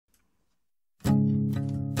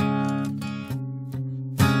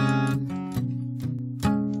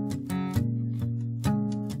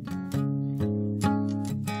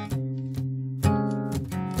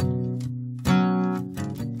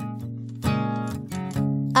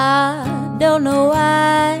I don't know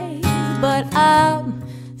why, but I'm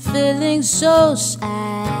feeling so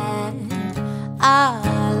sad.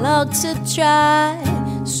 I long to try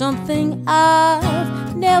something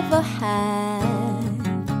I've never had.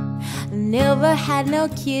 Never had no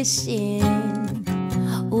kissing.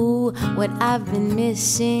 Ooh, what I've been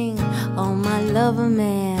missing. Oh, my lover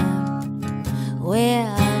man,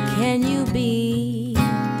 where can you be?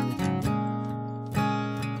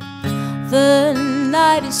 The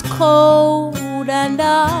night is cold and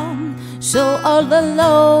I'm so all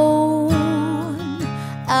alone.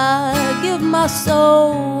 I give my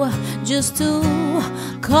soul just to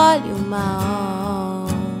call you my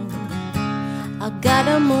own. I got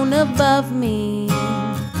a moon above me,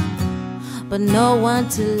 but no one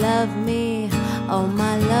to love me. Oh,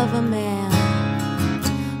 my lover man,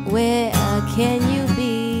 where can you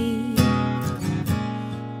be?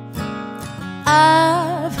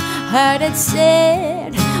 I've heard it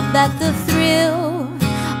said that the thrill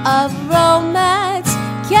of romance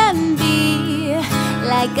can be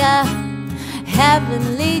like a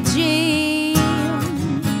heavenly dream,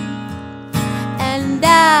 and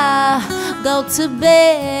I go to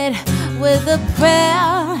bed with a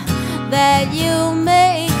prayer that you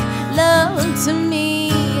make love to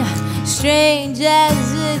me, strange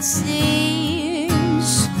as it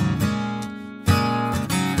seems.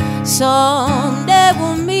 Someday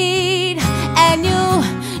we'll meet and you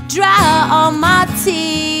dry all my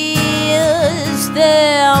tears.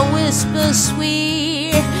 They'll whisper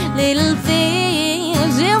sweet little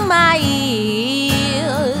things in my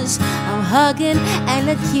ears. I'm hugging and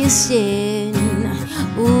a kissing.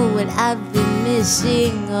 Ooh, what I've been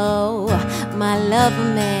missing. Oh, my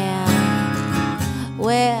lover man,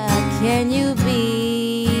 where can you be?